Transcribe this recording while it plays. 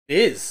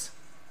Is.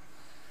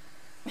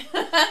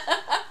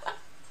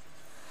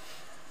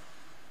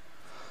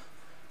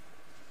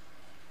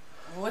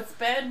 What's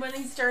bad when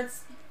he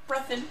starts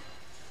breathing?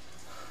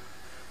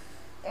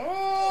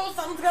 Oh,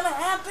 something's gonna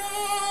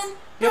happen!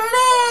 Yep. There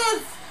it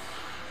is!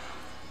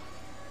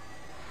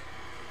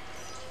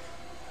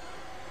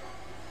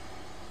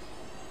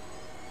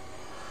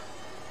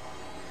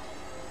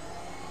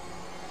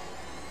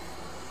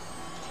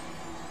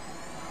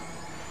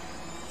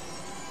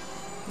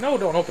 No,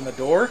 don't open the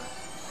door.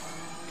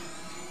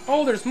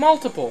 Oh, there's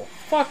multiple.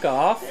 Fuck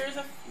off. There's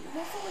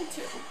only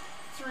 2.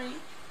 3.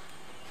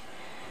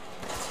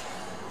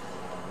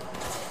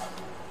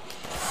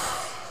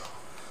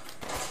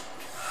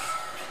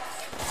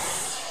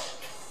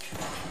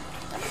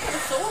 I just got a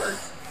sword.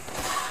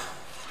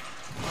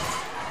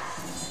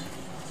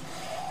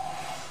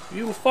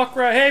 You fuck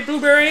right. Hey,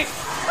 Blueberry.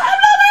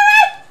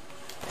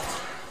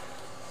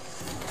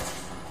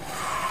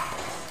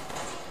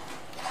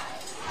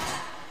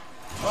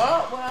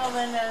 Oh, well,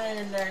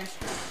 then there's...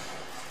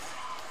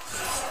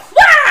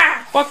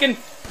 Fucking.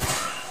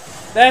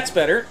 That's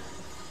better.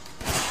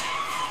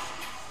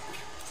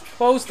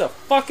 Close the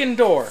fucking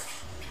door.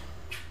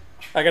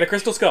 I got a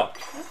crystal skull.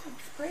 That's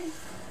pretty.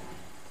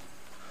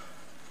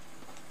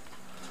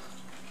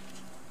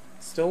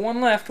 Still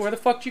one left. Where the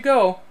fuck did you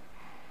go?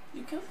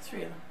 You killed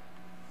 3 of them.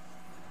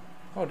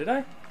 Oh, did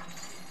I?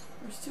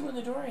 There's 2 in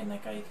the door and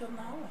that guy you killed in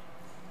the hallway.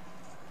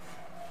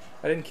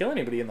 I didn't kill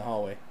anybody in the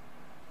hallway.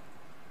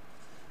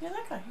 Yeah,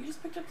 that guy. You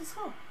just picked up the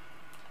skull.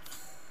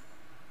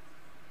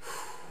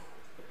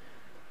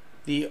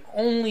 The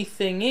only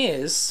thing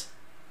is,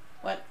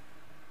 What?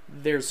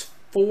 there's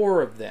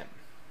 4 of them.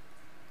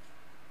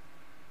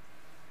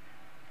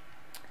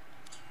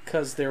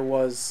 Because there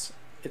was,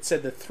 it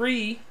said the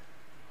 3.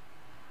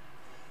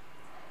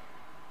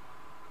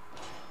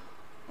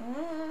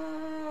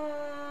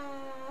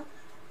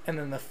 And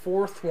then the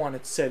 4th one,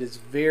 it said, is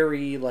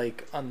very,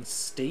 like,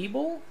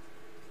 unstable.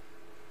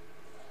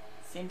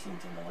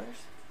 Sentient in the waters.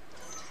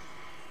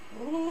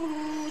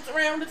 Ooh, it's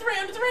around, it's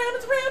around, it's around,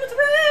 it's around, it's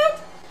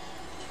around!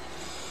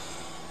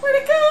 Where'd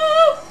it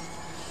go?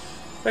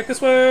 Back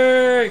this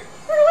way!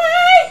 Run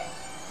away!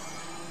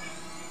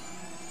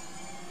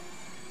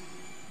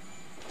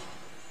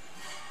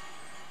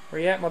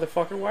 Where you at,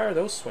 motherfucker? Why are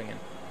those swinging?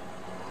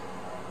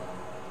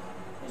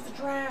 There's the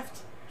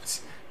draft.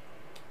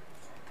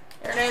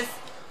 There it is.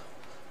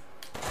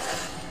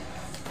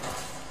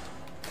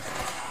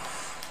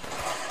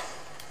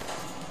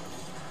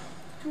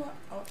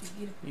 Oh,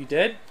 you get You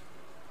dead?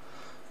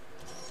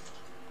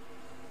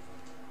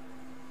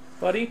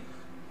 Buddy?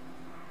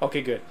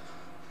 Okay, good.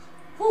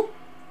 Whew.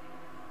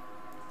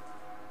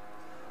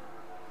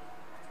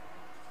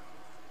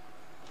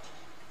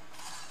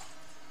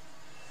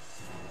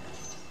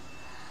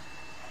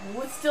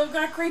 Oh, it's still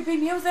got creepy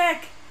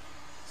music.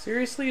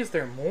 Seriously, is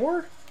there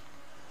more?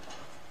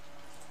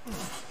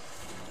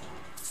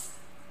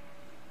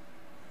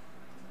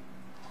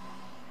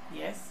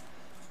 Yes.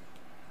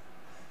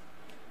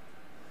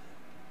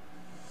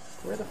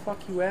 Where the fuck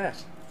you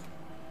at?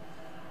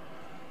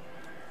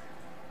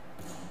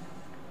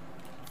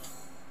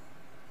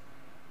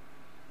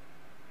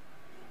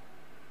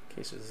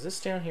 Okay, so is this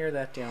down here,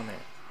 that down there?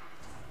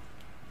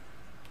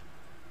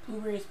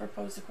 Blueberry has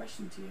proposed a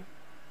question to you.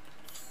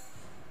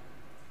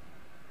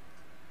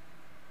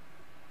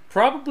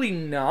 Probably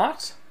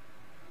not.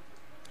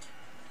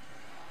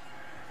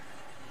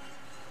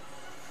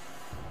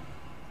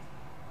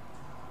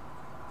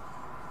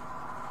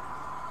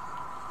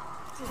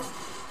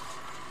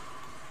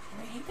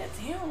 I hate that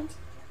sound.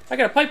 I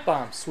got a pipe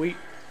bomb, sweet.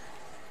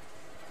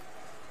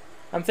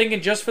 I'm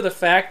thinking just for the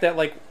fact that,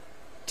 like,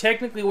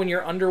 technically when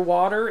you're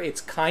underwater,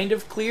 it's kind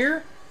of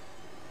clear.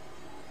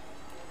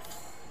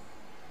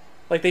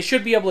 Like, they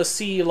should be able to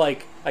see,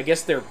 like, I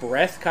guess their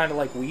breath, kind of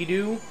like we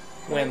do.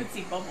 When I would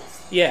see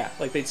bubbles. Yeah,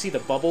 like they'd see the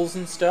bubbles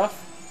and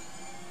stuff.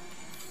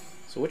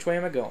 So which way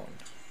am I going?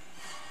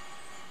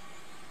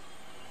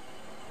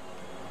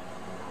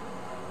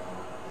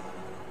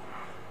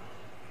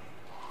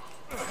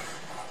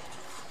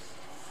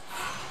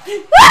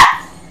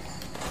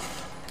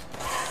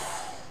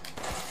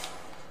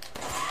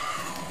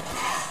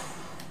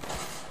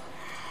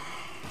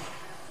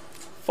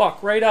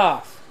 Fuck, right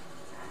off.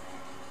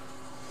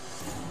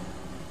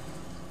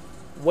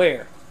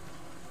 Where?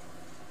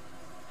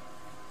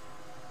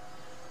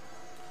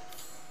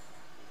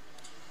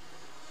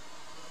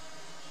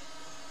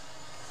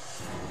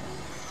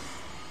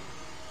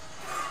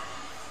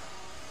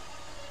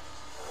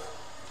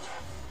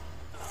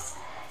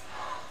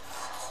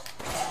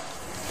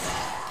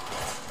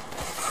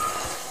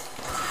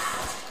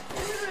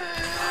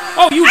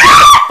 Oh, you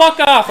fuck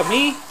off of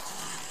me!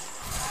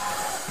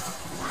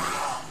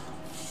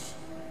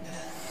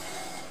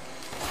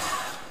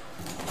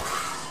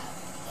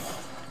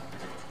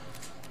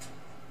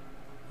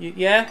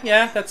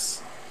 Yeah,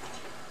 that's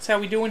how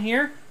we doing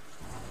here.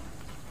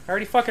 I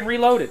already fucking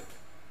reloaded.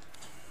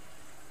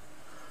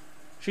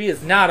 She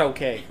is not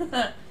okay.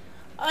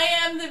 I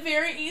am the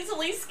very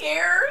easily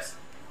scared.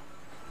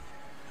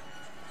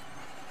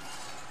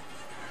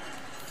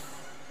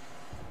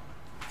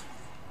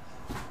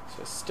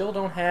 Still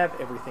don't have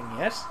everything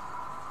yet.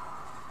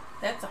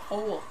 That's a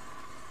hole.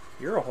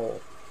 You're a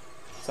hole.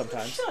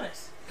 Sometimes. Shut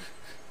it.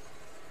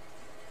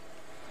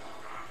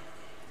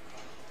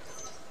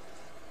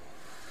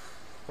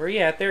 Where are you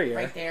at? There you are.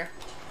 Right there.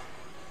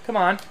 Come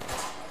on.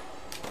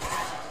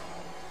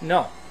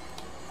 No.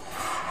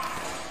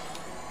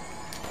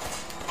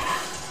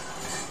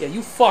 Yeah,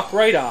 you fuck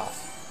right off.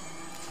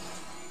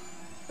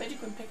 Bet you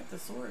couldn't pick up the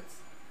swords.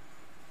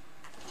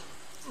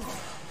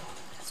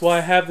 That's why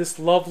I have this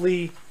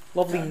lovely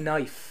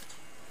knife.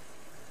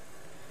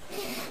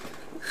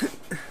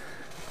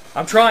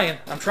 I'm trying.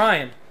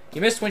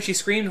 You missed when she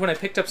screamed when I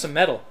picked up some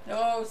metal.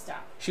 No,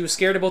 stop. She was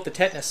scared about the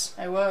tetanus.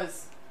 I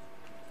was.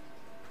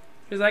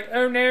 She was like,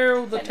 oh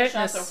no, the Tetanus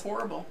tetanus. shots are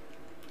horrible.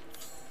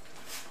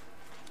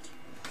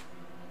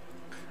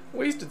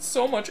 Wasted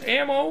so much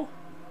ammo.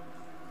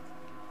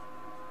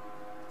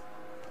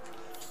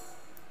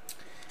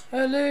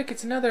 Oh look,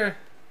 it's another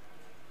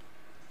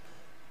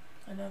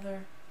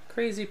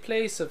crazy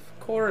place of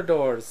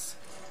corridors.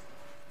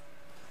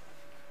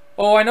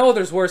 Oh, I know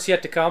there's worse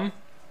yet to come.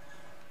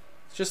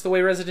 It's just the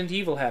way Resident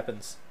Evil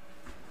happens.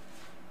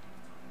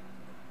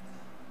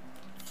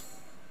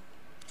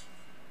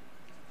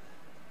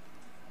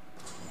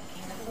 I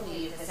can't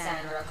believe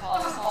Cassandra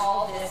caused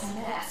all this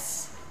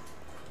mess.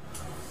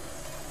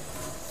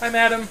 Hi,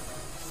 madam.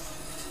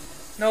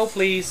 No,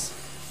 please.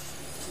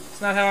 It's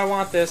not how I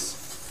want this.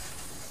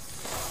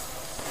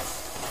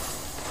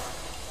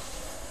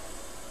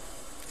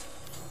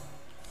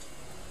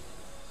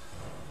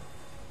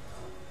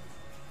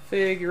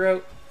 Figure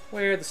out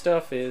where the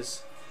stuff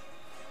is.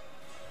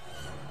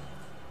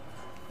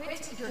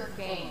 Quit your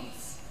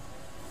games.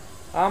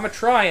 I'm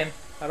a-trying.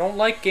 I don't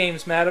like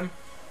games, madam.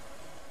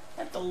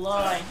 That's a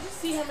lie. You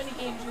see how many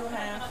games you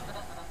have?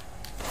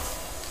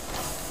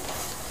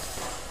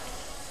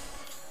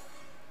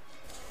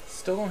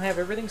 Still don't have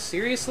everything?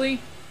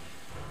 Seriously?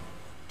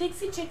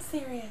 Dixie Chick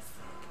serious.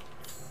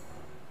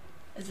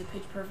 As the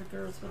Pitch Perfect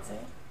girls would say.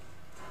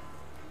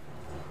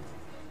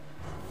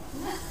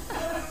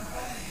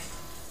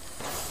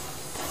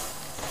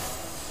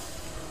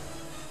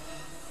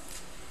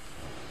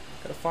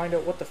 Gotta find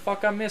out what the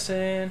fuck I'm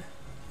missing.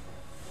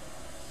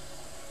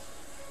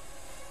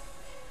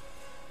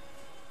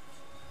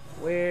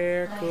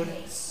 Where I could...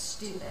 hate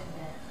stupid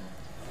men.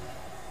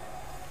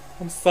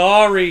 I'm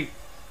sorry.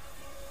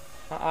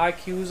 My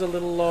IQ's a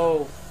little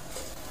low.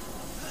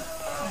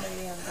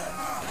 Somebody on the-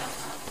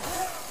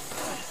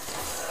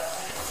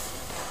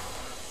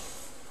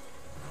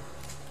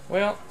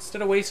 Well,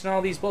 instead of wasting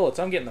all these bullets,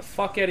 I'm getting the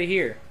fuck out of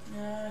here.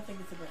 No, I think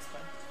it's the best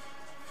one.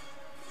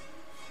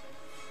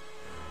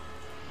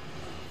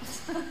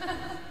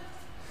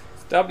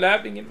 Stop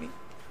laughing at me.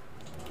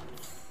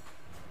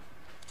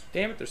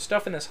 Damn it, there's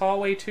stuff in this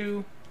hallway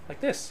too. Like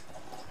this.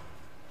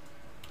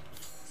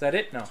 Is that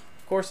it? No.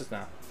 Of course it's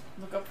not.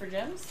 Look up for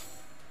gems?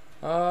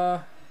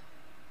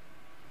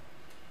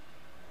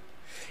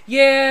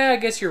 Yeah, I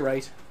guess you're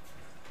right.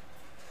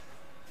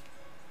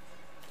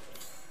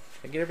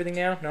 Did I get everything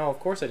now? No, of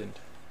course I didn't.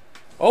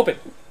 Open!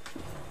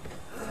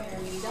 Where are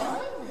you going,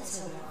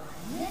 little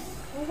one?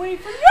 We'll wait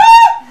for you!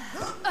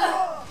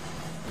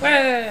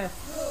 Wah!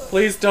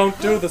 Please don't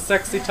do the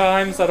sexy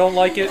times. I don't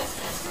like it.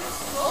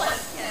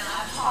 Bullets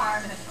cannot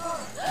harm.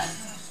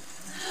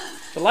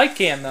 The light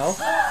can, though.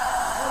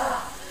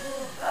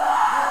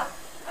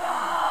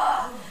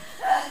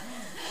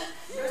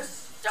 You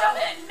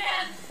stupid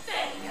man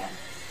thing.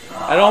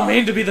 I don't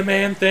mean to be the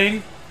man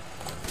thing.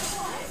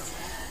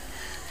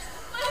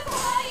 My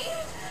body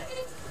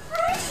is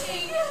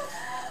breaking.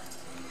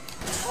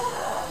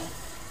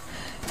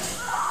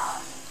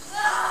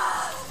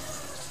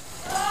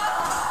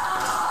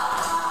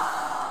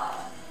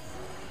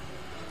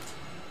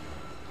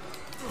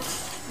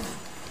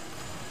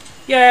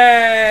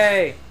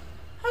 Yay!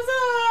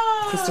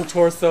 Huzzah! Crystal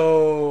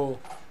torso.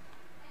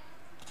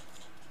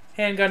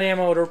 Handgun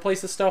ammo to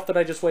replace the stuff that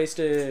I just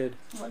wasted.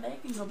 One day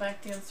you can go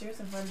back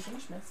downstairs and find the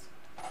finish mist.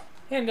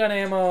 Handgun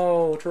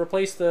ammo to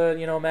replace the,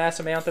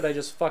 mass amount that I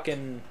just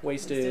fucking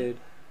wasted.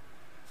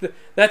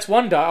 That's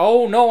one die.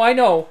 Oh, no, I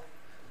know.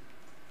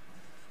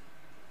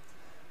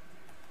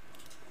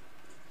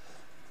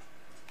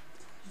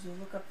 Did you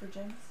look up for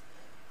gems?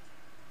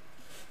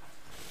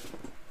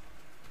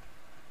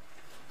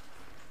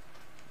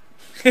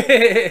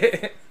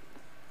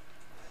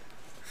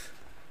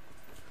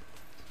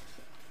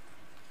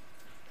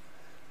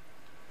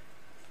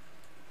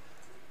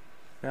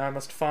 Now I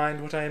must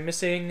find what I am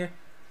missing.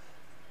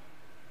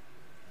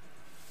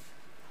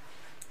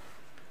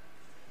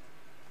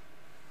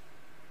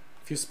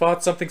 If you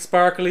spot something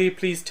sparkly,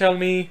 please tell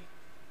me.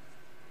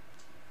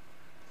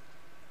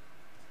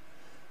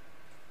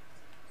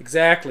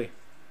 Exactly.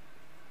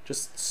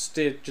 Just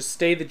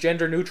stay the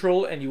gender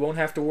neutral, and you won't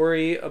have to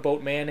worry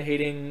about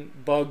man-hating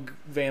bug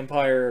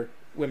vampire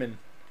women.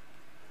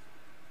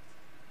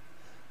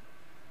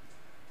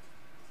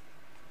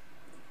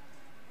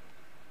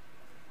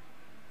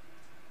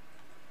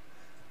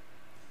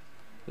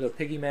 Little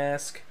piggy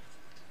mask.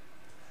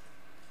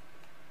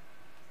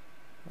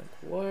 Like,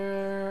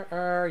 where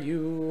are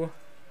you?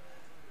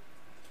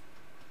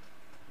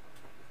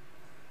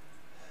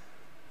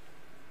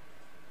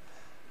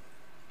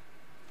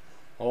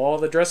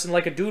 the dressing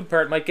like a dude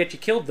part might get you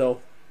killed, though.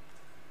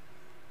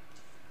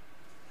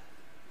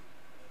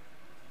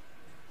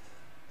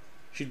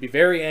 She'd be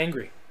very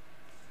angry.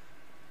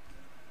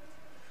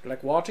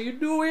 Like, what are you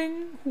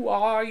doing? Who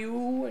are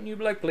you? And you'd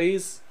be like,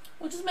 please.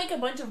 We'll just make a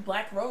bunch of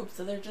black robes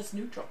so they're just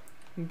neutral.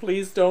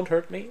 Please don't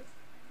hurt me.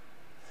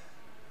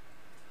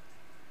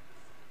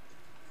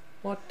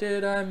 What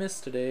did I miss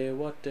today?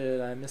 What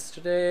did I miss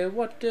today?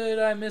 What did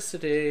I miss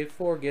today?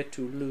 Forget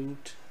to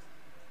loot.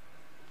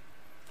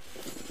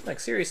 Like,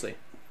 seriously.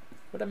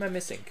 What am I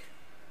missing?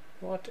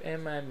 What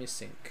am I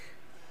missing?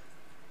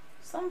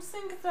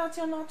 Something that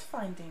you're not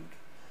finding.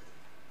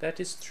 That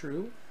is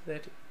true.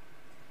 That...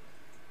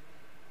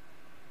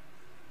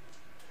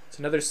 It's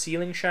another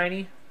ceiling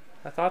shiny?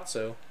 I thought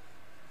so.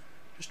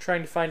 Just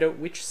trying to find out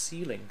which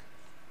ceiling.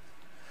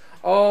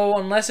 Oh,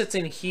 unless it's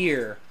in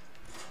here.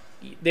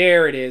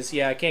 There it is.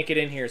 Yeah, I can't get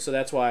in here, so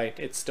that's why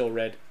it's still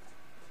red.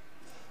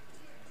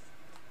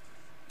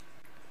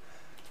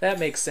 That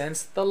makes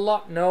sense. The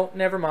lock... No,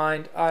 never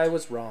mind. I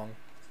was wrong.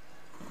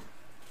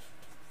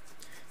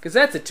 Because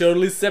that's a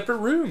totally separate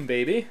room,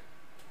 baby.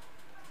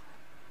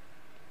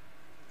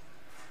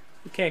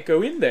 You can't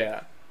go in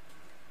there.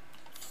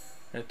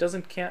 And it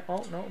doesn't count...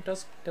 Oh, no, it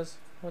does...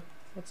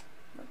 What's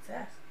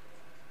that?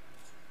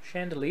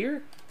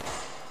 Chandelier?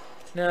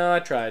 No, I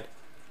tried.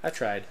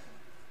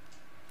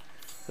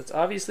 So it's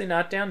obviously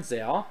not down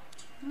there.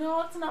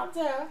 No, it's not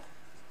there.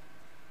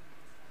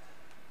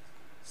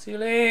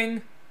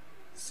 Ceiling!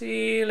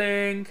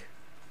 Ceiling!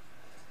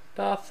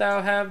 Doth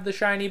thou have the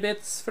shiny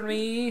bits for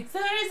me?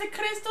 There is a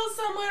crystal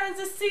somewhere on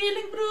the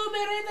ceiling,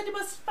 Blueberry, that you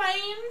must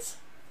find.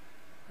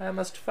 I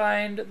must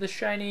find the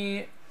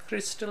shiny,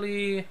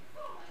 crystally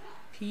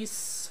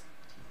piece.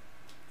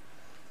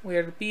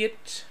 Where be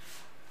it?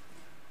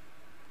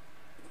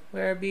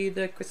 Where be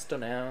the crystal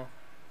now?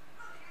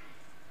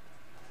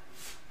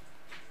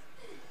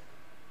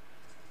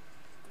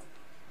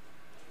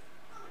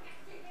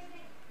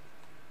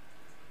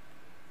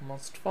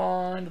 Must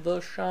find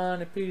the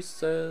shiny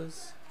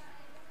pieces.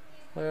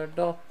 Where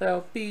doth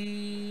thou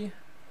be?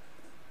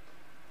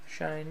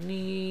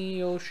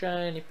 Shiny, oh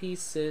shiny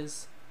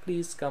pieces,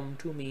 please come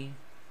to me.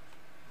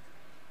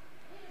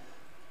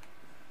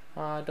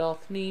 I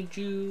doth need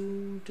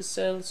you to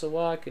sell so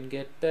I can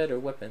get better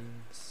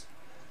weapons.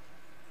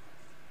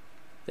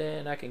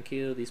 Then I can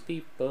kill these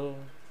people,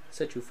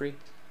 set you free.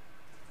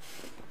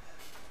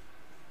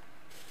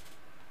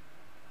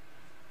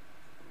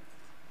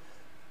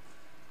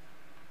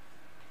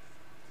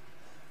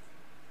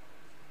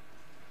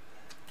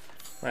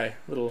 My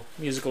little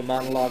musical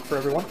monologue for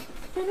everyone.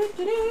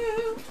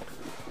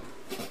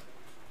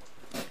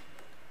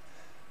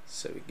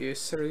 So we go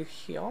through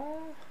here.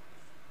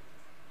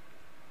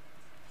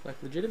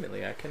 Like,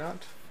 legitimately, I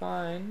cannot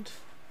find...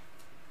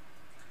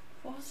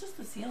 Well, it's just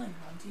the ceiling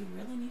one. Do you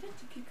really need it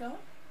to keep going?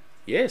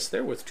 Yes,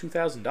 they're worth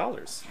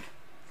 $2,000.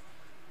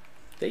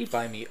 They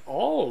buy me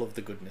all of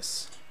the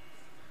goodness.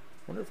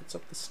 Wonder if it's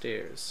up the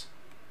stairs.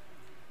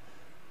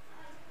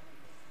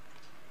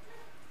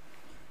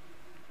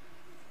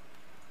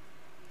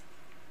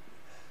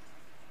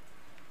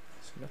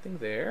 So nothing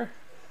there.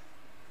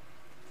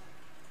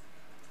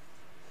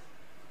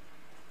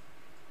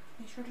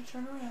 Make sure to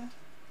turn around.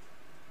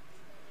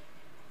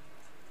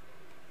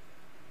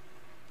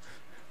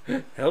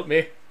 Help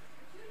me.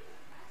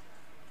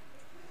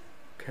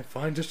 Can't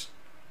find it.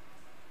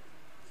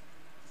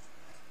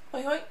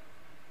 Hoi hoi.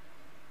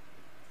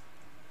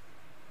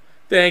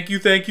 Thank you,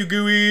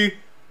 Gooey.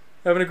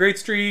 Having a great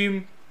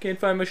stream. Can't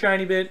find my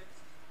shiny bit.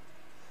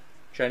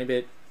 Shiny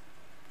bit.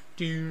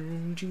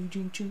 Doom, doom,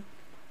 doom, doom.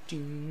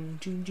 Doom,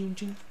 doom, doom,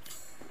 doom.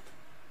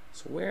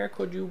 So where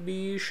could you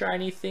be,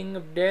 shiny thing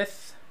of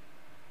death?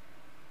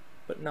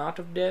 But not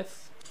of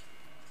death?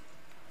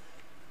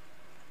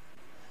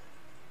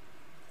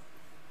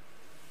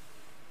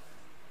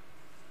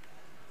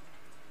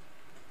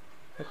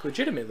 Like,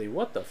 legitimately,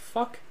 what the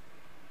fuck?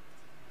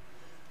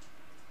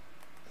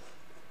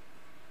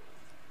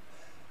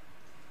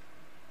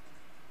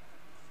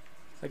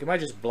 Like, am I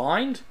just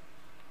blind?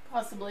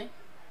 Possibly.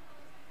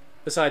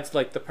 Besides,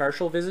 like, the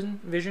partial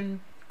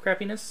vision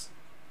crappiness?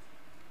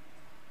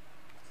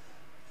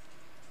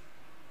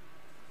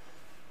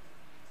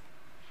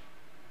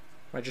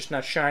 Am I just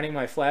not shining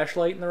my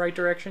flashlight in the right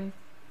direction?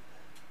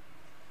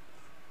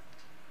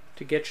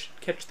 To catch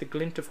the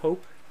glint of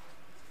hope?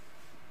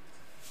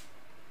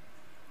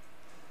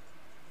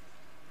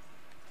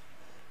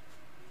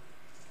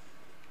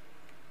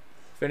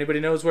 If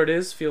anybody knows where it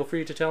is, feel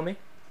free to tell me.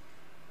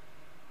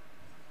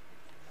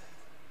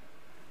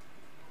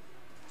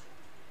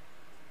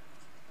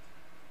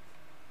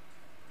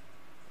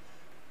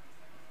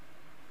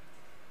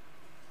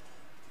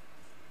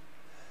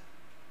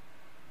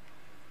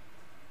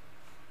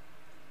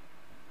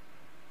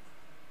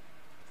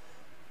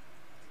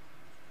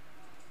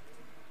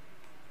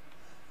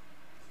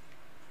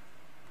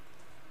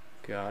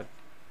 God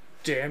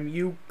damn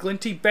you,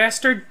 glinty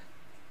bastard!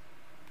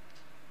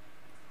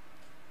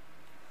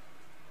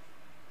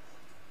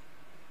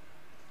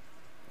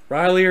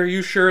 Riley, are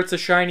you sure it's a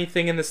shiny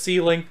thing in the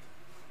ceiling?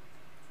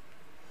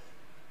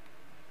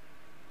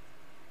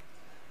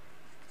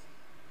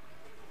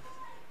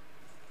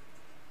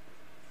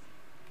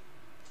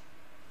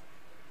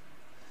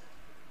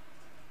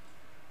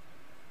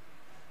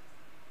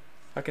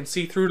 I can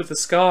see through to the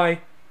sky,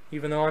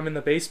 even though I'm in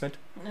the basement.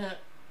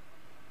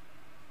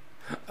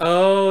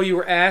 Oh, you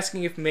were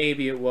asking if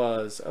maybe it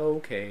was.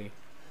 Okay.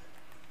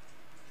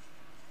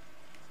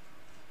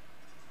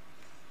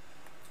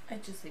 I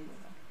just think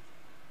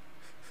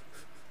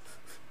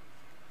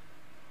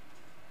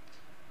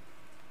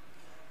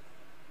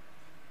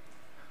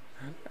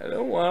we're I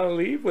don't want to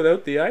leave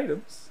without the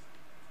items.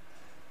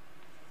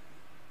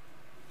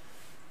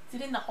 Is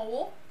it in the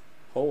hole?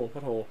 Hole?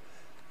 What hole?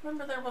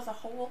 Remember there was a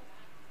hole?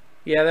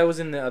 Yeah, that was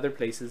in the other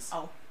places.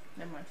 Oh,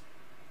 never mind.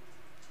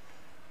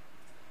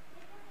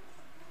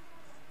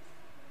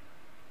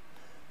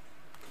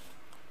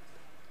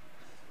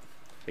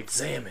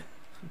 Examine.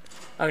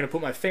 I'm going to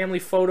put my family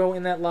photo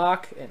in that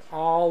lock and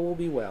all will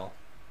be well.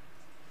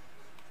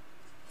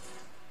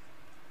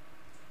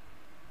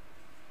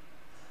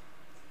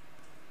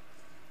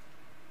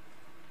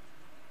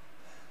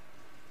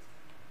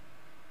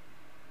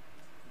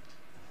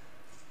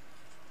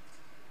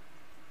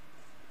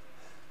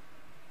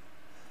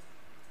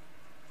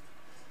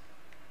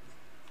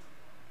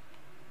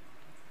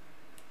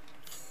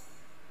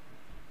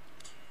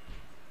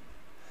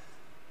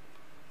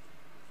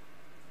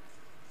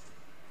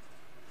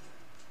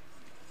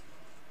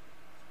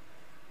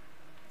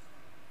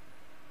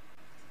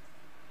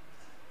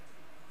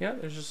 Yeah,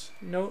 there's just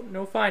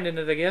no finding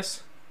it, I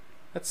guess.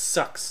 That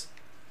sucks.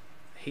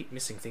 I hate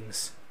missing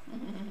things. I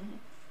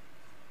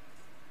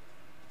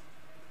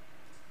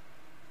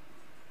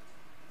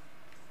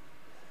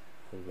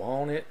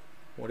want it,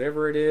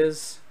 whatever it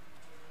is.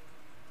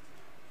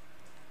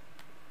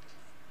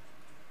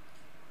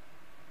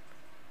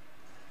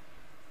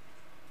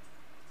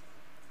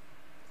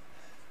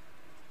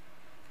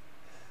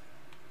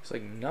 It's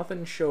like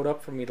nothing showed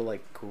up for me to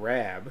like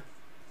grab.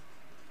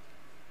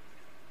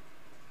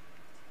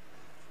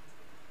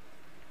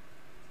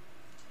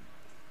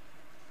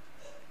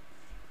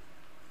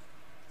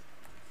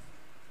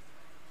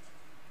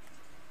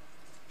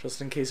 Just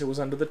in case it was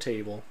under the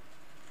table.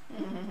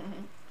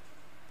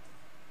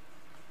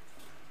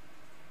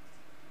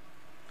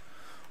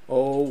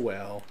 Oh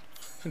well.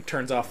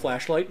 Turns off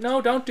flashlight.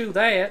 No, don't do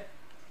that.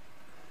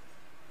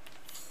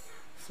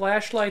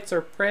 Flashlights are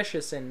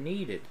precious and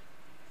needed.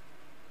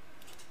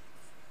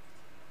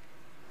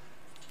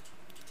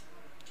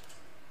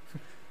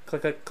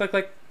 Click, click, click,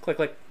 click, click,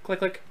 click, click,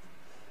 click.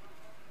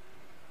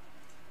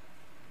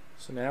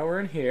 So now we're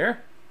in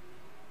here.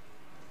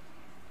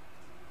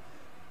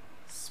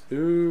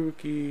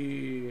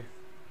 Spooky. Did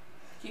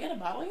you get a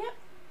bottle yet?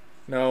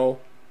 No.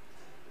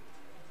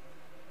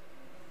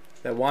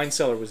 That wine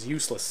cellar was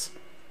useless.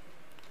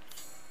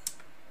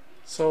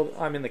 So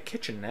I'm in the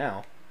kitchen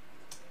now.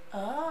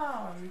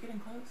 Oh, we're getting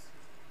close.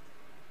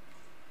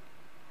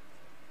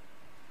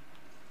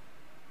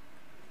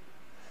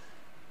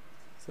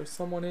 Is there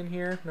someone in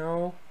here?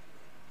 No?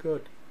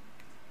 Good.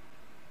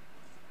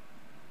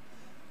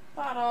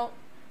 Bottle.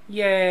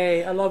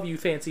 Yay! I love you,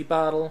 fancy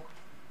bottle.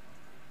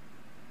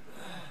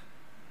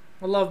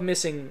 I love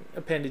missing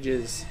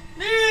appendages.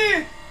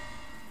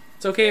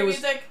 It's okay, it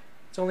was...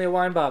 It's only a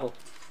wine bottle.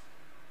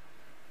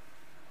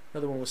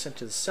 Another one was sent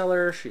to the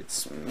cellar. She had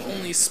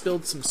only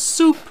spilled some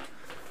soup.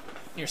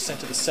 You're sent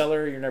to the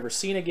cellar. You're never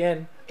seen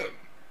again.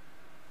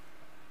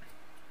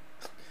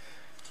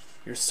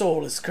 Your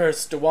soul is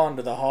cursed to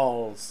wander the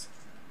halls.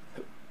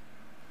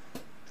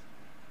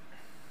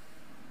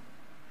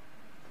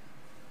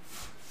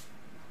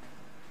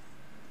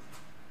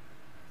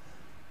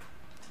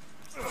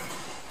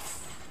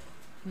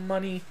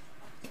 Money.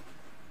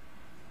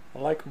 I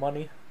like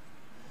money.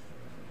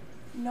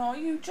 No,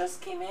 you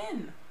just came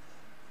in.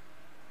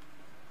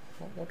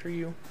 What are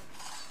you?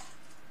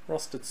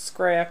 Rusted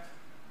scrap.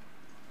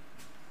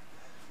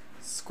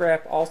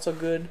 Scrap also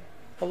good.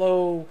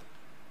 Hello.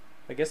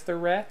 I guess they're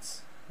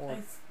rats? Or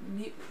Nice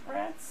meat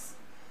rats.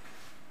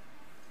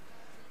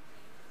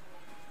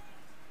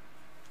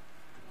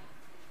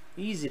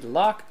 easy to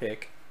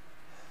lockpick.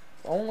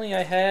 If only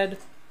I had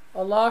a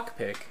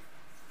lockpick.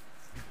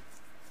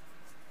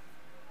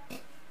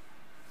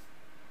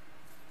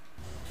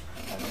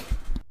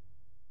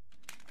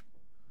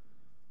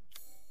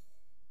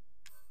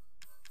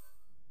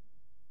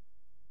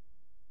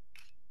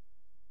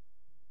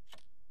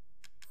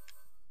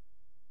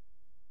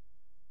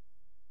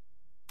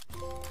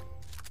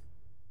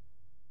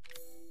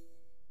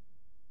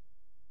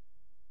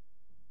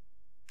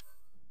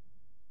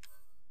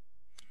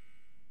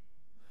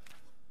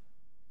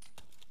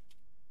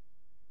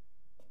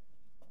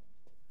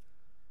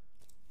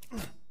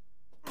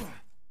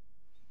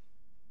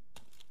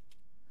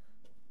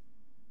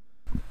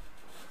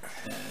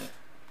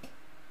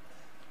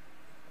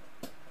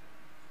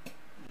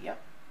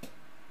 Yep.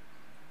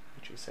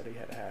 He said he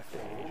had a half day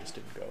and he just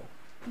didn't go.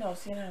 No,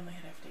 Sienna only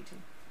had half day too.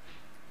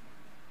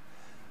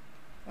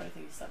 But I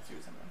think he slept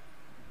through something.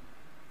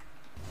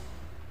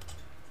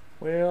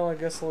 Well, I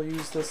guess I'll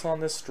use this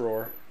on this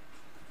drawer.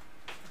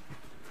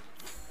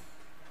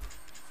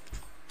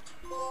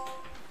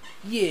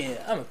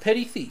 Yeah, I'm a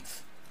petty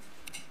thief.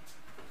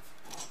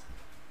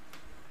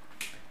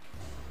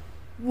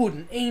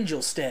 Wooden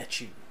angel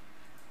statue.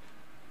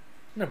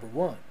 Number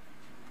 1.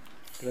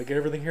 Did I get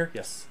everything here?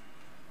 Yes.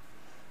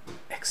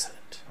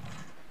 Excellent.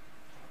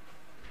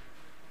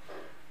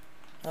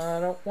 I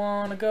don't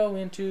want to go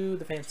into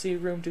the fancy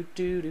room. Do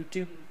do do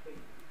do.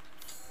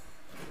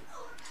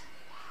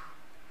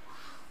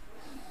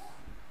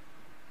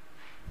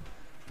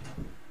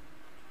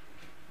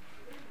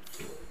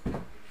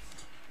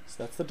 So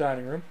that's the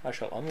dining room. I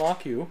shall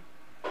unlock you.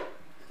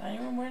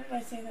 Dining room, where did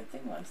I say that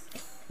thing was?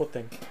 What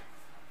thing?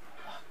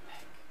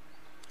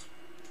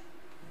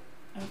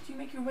 After you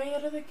make your way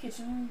out of the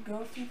kitchen,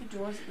 go through the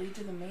doors that lead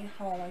to the main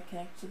hallway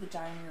connected to the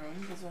dining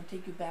room. This will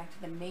take you back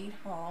to the main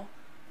hall.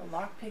 The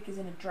lockpick is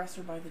in a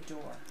dresser by the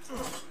door.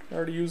 I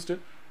already used it.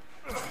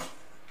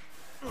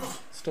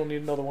 Still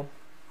need another one.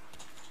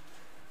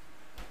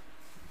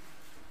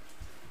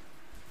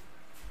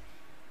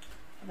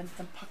 Having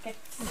some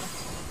pockets.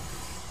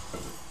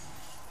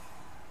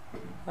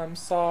 I'm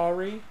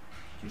sorry. Did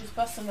you just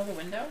bust another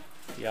window?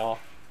 Yeah.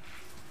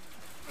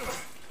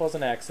 It was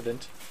an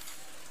accident.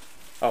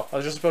 Oh, I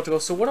was just about to go,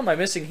 so what am I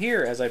missing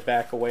here as I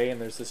back away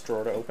and there's this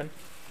drawer to open?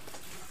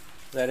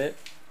 Is that it?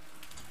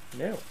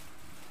 No.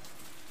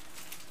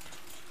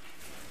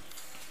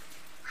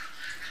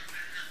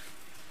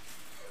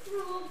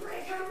 Rule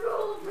breaker,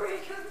 rule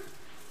breaker.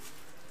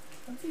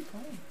 What's he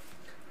playing?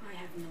 I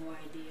have no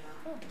idea.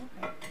 Oh,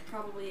 okay.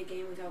 Probably a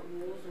game without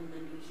rules, and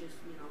then he's just,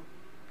 you know.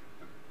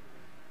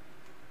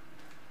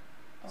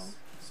 Oh.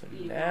 So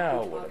You now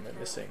want to what talk am I now?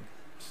 missing?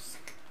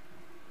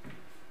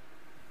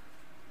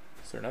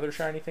 Is there another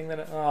shiny thing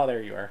that oh,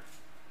 there you are.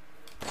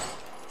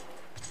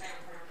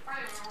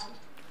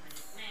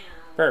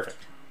 Perfect.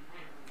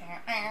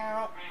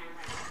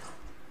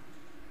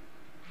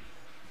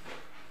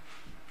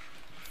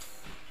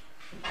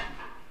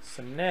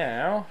 So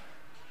now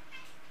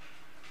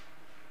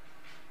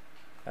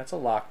that's a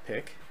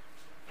lockpick.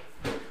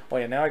 Oh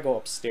yeah, now I go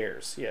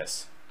upstairs.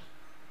 Yes.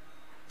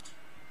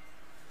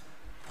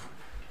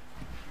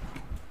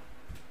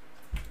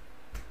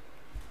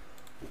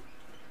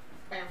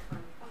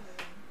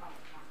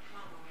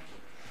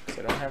 So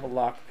I don't have a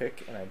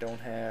lockpick, and I don't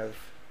have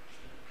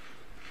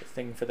the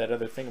thing for that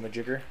other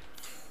thingamajigger.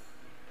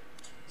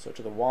 So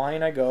to the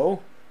wine I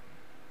go.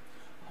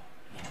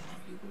 Yeah,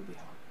 you will be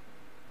home.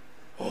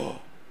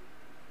 Oh,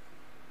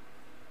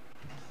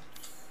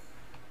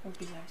 We're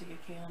gonna have to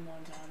get Caleb on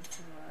down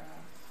for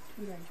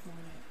tutoring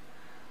tomorrow night.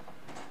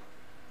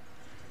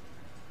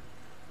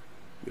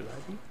 will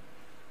I be?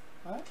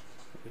 What?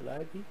 Will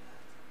I be?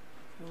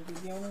 You'll be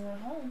the only one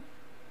home.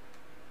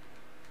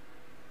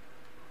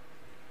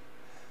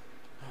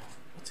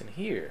 What's in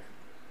here?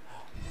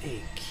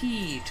 A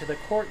key to the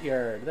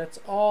courtyard. That's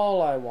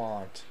all I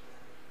want.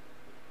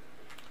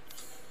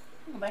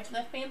 Go back to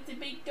that fancy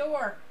big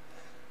door.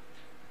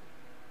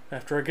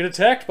 After I get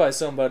attacked by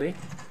somebody.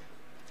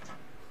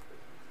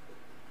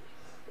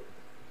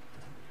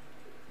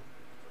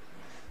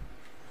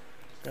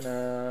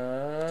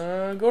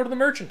 Gonna go to the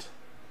merchant.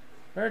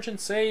 Merchant,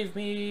 save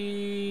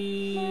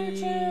me.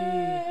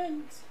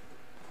 Merchant!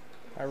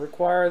 I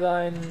require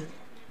thine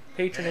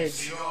patronage.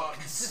 Thanks to your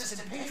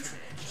consistent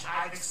patronage,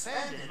 I've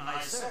expanded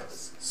my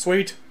service.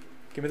 Sweet.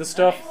 Give me the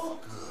stuff. Oh,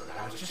 good.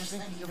 I was just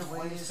thinking of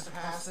ways to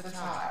pass the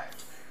time.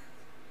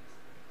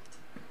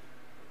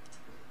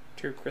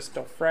 2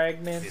 crystal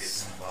fragments.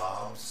 Bits and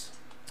bobs.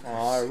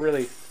 Aw, I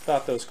really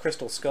thought those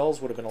crystal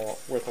skulls would have been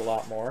worth a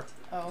lot more.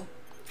 Oh.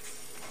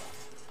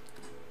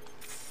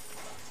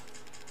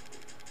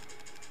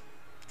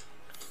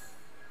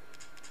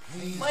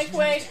 Please Mike do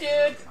Wade, take a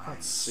look dude. at my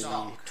Let's see,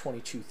 stock.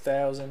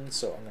 22,000,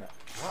 so I'm gonna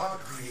God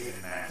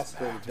created man's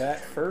upgrade back to that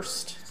carry.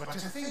 first. But to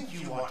think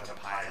you want to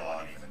pile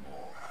on even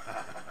more.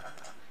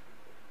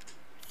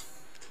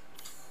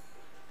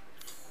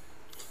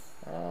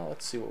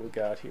 Let's see what we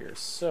got here.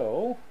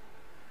 So,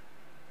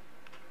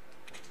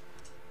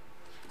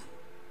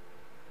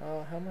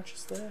 how much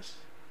is that?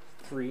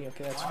 3.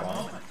 Okay, that's One fine.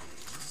 moment,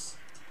 please.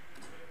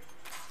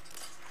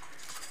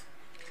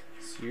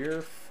 So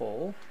you're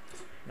full.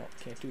 No,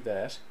 can't do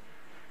that.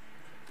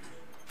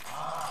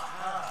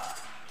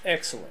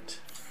 Excellent.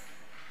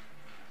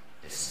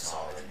 This is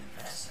all an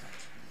investment.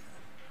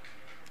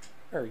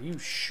 Are you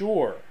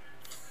sure,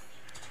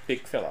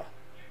 big fella?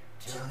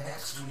 Till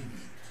next we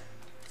meet.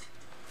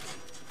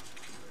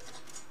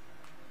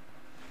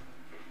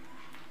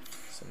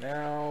 So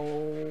now,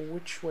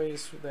 which way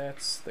is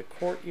that's the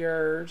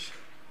courtyard?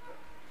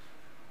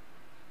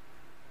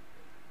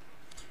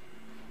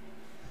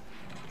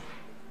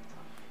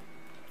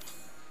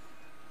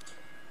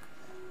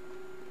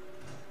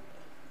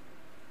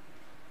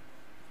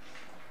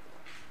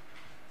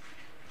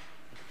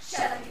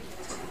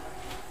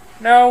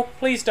 No,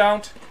 please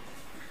don't.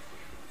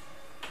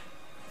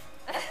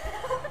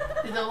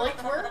 Did the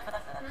light work?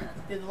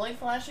 Did the light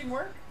flashing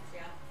work?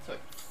 Yeah. Sweet.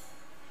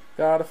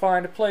 Gotta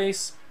find a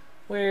place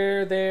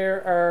where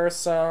there are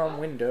some I was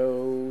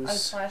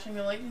windows. flashing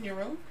the light in your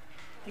room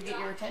to get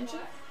your attention,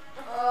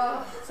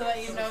 so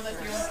that you know that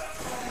you're.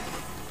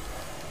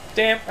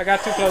 Damn, I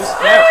got too close.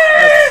 No,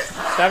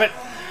 stop it.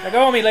 Let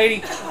go of me, lady.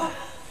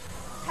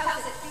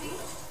 How's it feel?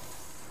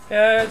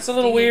 It's a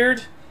little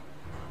weird.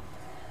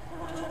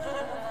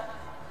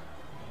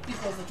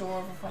 door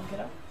over front,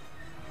 kiddo.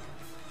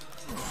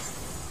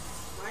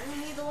 Why do we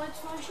need the lights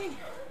flashing?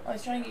 I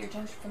was trying to get your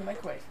attention from the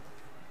microwave.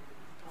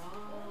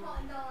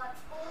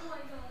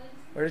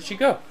 Where did she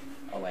go?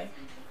 Away.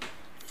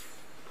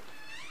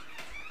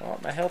 Well,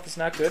 my health is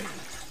not good.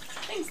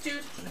 Thanks,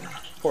 dude.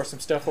 Pour some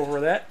stuff over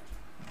that.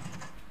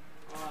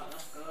 Oh,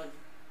 that's good.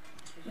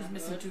 He's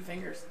missing 2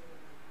 fingers.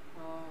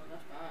 Oh,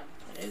 that's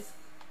bad. It is.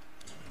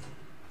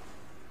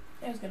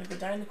 Yeah, I was gonna go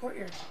die in the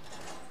courtyard.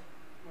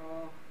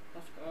 Oh,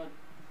 that's good.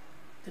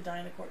 To die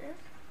in the courtyard?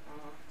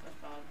 Oh, that's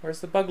bad.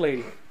 Where's the bug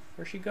lady?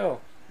 Where'd she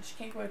go? She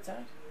can't go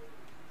outside.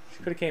 She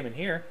could have came in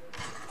here.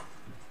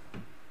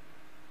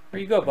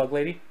 Where you go, bug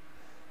lady?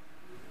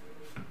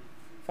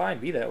 Fine,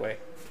 be that way.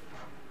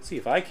 See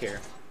if I care.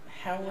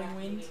 Howling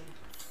wind.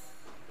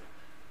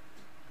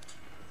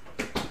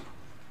 I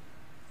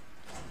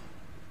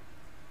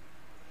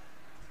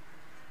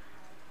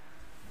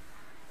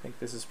think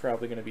this is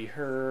probably going to be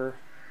her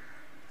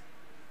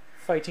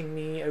fighting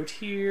me out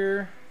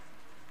here.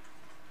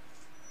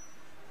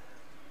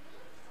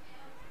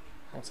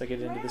 Once I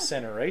get into the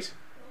center, right?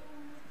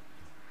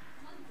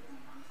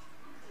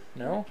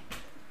 No?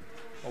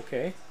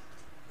 Okay.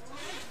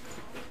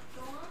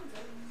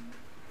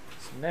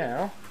 So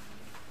now...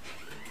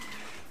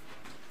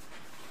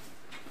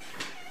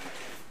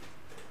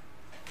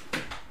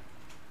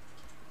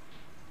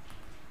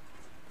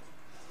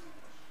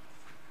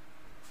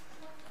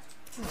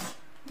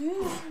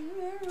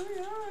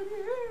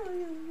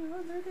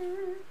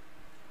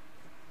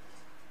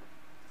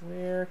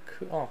 Where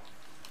could... Oh.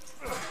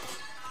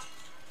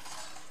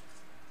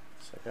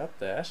 So I got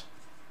that.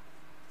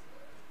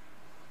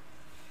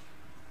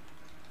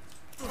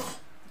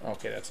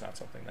 Okay, that's not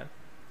something then.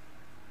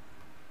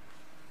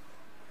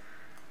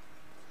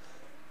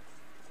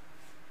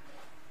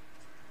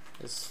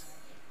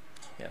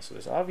 Yeah, so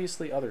there's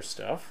obviously other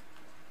stuff.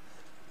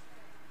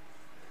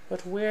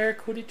 But where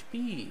could it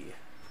be?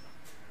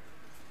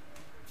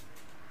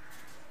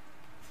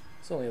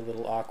 It's only a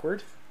little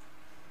awkward.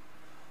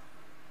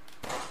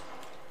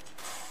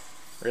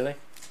 Really?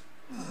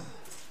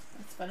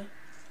 That's funny.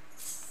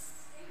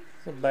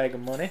 It's a bag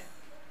of money.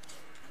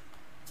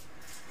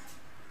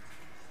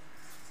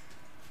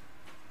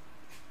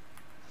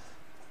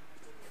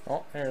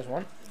 Oh, there's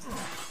one.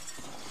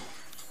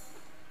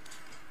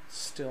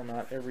 Still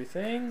not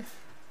everything.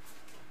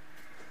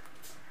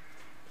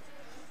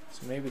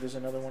 So maybe there's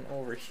another one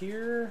over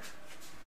here.